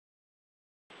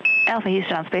Alpha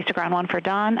Houston on space to ground 1 for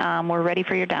Don. We're ready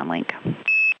for your downlink.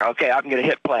 Okay, I'm going to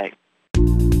hit play.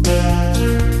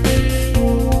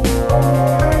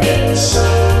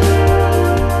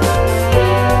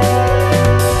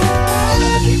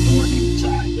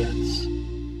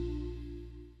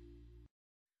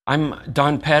 I'm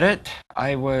Don Pettit.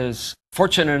 I was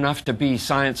fortunate enough to be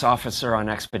science officer on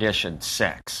Expedition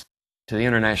 6 to the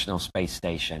International Space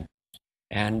Station.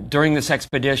 And during this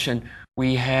expedition,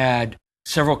 we had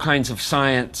several kinds of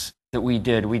science that we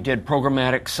did. We did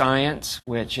programmatic science,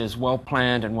 which is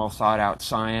well-planned and well-thought-out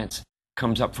science,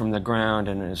 comes up from the ground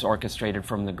and is orchestrated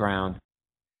from the ground.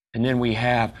 And then we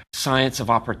have science of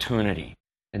opportunity.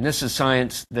 And this is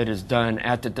science that is done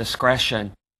at the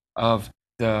discretion of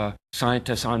the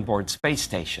scientists on board space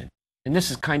station. And this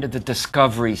is kind of the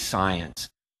discovery science.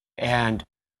 And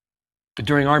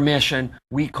during our mission,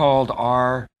 we called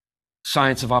our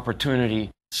science of opportunity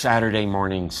Saturday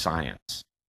morning science.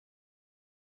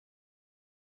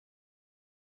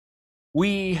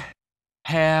 We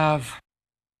have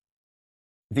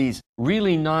these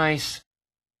really nice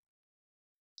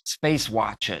space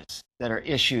watches that are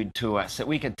issued to us that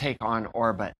we can take on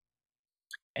orbit.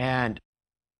 And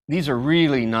these are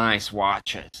really nice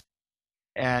watches.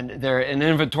 And they're an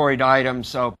inventoried item,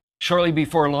 so shortly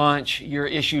before launch, you're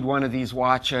issued one of these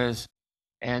watches,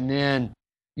 and then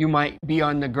you might be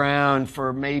on the ground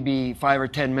for maybe 5 or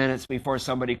 10 minutes before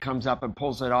somebody comes up and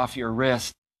pulls it off your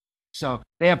wrist. So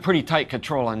they have pretty tight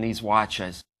control on these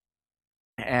watches.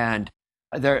 And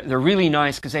they're really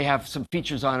nice because they have some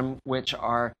features on them which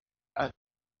are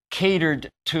catered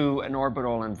to an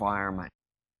orbital environment.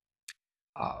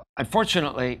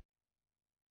 Unfortunately,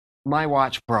 my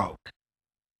watch broke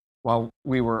while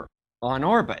we were on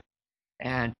orbit.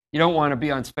 And you don't want to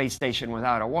be on space station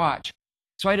without a watch.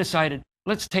 So I decided,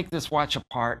 let's take this watch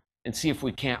apart and see if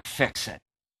we can't fix it.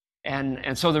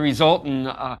 And so the result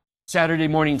in Saturday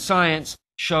morning science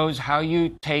shows how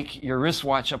you take your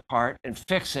wristwatch apart and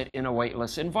fix it in a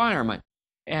weightless environment.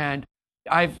 And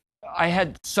I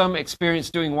had some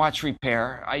experience doing watch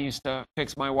repair. I used to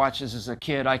fix my watches as a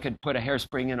kid. I could put a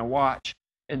hairspring in a watch.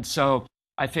 And so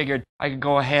I figured I could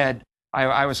go ahead.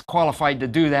 I was qualified to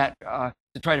do that,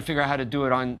 to try to figure out how to do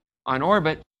it on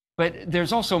orbit. But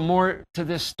there's also more to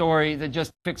this story than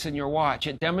just fixing your watch.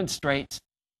 It demonstrates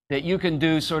that you can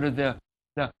do sort of the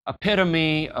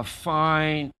epitome of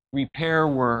fine repair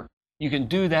work. You can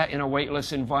do that in a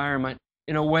weightless environment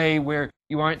in a way where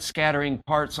you aren't scattering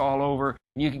parts all over.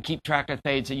 You can keep track of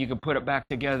things and you can put it back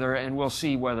together, and we'll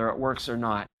see whether it works or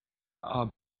not.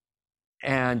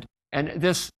 And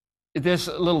this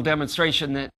little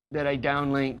demonstration that I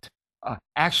downlinked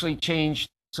actually changed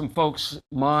some folks'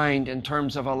 mind in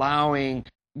terms of allowing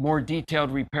more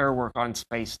detailed repair work on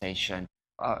space station.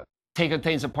 Taking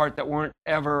things apart that weren't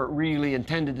ever really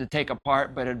intended to take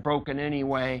apart but had broken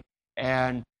anyway.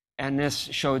 And this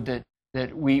showed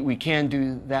that we can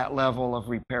do that level of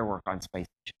repair work on space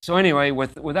station. So anyway,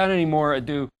 without any more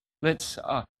ado, let's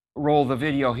roll the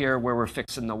video here where we're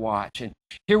fixing the watch. And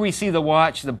here we see the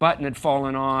watch. The button had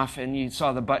fallen off, and you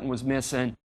saw the button was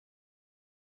missing.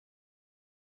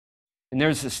 And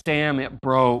there's the stem. It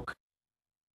broke.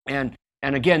 And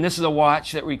again, this is a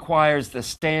watch that requires the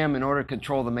stem in order to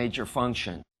control the major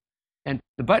function. And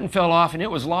the button fell off, and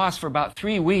it was lost for about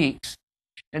 3 weeks.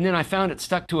 And then I found it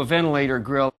stuck to a ventilator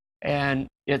grill, and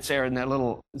it's there in that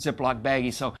little Ziploc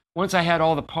baggie. So once I had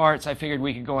all the parts, I figured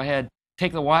we could go ahead,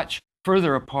 take the watch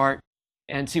further apart,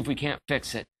 and see if we can't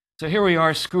fix it. So here we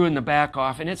are screwing the back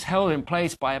off, and it's held in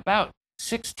place by about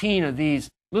 16 of these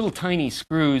little tiny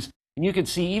screws. And you can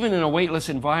see, even in a weightless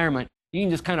environment, you can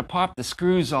just kind of pop the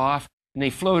screws off, and they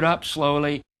float up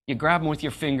slowly. You grab them with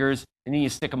your fingers, and then you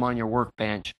stick them on your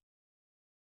workbench.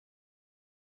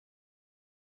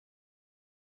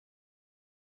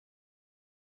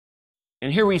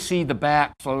 And here we see the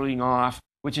back floating off,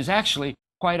 which is actually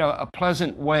quite a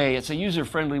pleasant way. It's a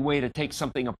user-friendly way to take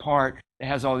something apart that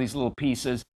has all these little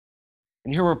pieces.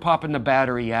 And here we're popping the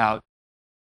battery out.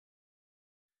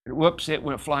 Whoops, it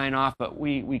went flying off, but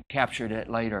we captured it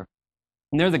later.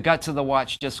 And there the guts of the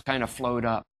watch just kind of float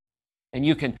up. And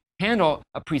you can handle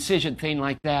a precision thing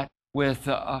like that with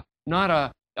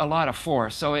not a lot of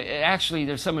force. So actually,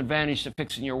 there's some advantage to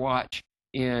fixing your watch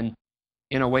in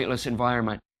a weightless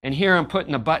environment. And here I'm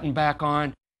putting the button back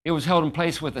on. It was held in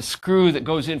place with a screw that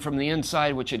goes in from the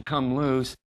inside, which had come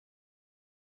loose.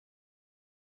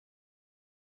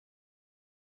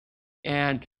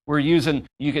 And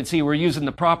you can see we're using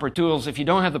the proper tools. If you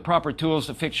don't have the proper tools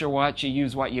to fix your watch, you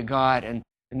use what you got. And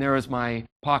there is my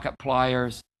pocket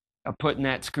pliers putting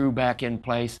that screw back in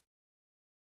place.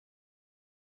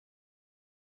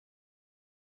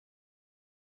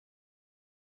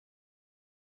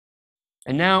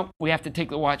 And now we have to take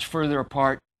the watch further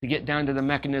apart to get down to the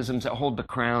mechanisms that hold the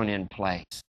crown in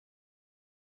place.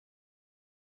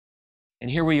 And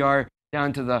here we are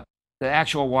down to the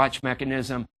actual watch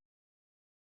mechanism.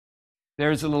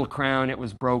 There's the little crown. It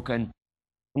was broken.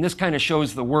 And this kind of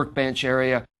shows the workbench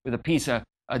area with a piece of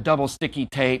a double sticky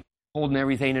tape holding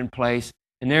everything in place.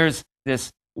 And there's this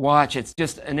watch. It's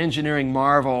just an engineering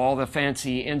marvel, all the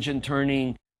fancy engine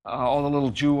turning, all the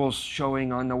little jewels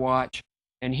showing on the watch.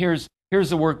 And here's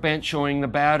the workbench showing the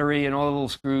battery and all the little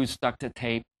screws stuck to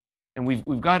tape. And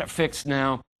we've got it fixed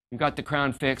now. We've got the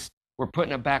crown fixed. We're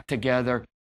putting it back together.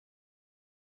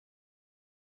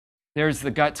 There's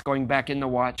the guts going back in the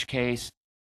watch case.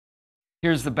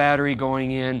 Here's the battery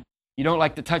going in. You don't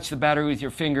like to touch the battery with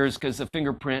your fingers because the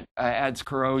fingerprint adds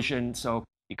corrosion, so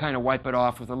you kind of wipe it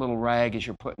off with a little rag as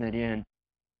you're putting it in.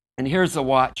 And here's the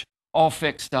watch, all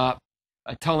fixed up,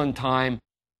 telling time,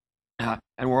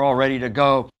 and we're all ready to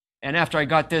go. And after I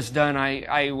got this done,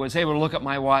 I was able to look at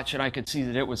my watch and I could see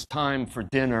that it was time for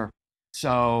dinner.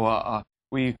 So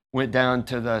we went down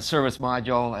to the service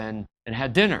module and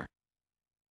had dinner.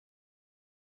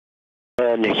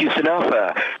 And Houston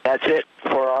Alpha, that's it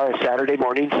for our Saturday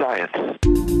morning science.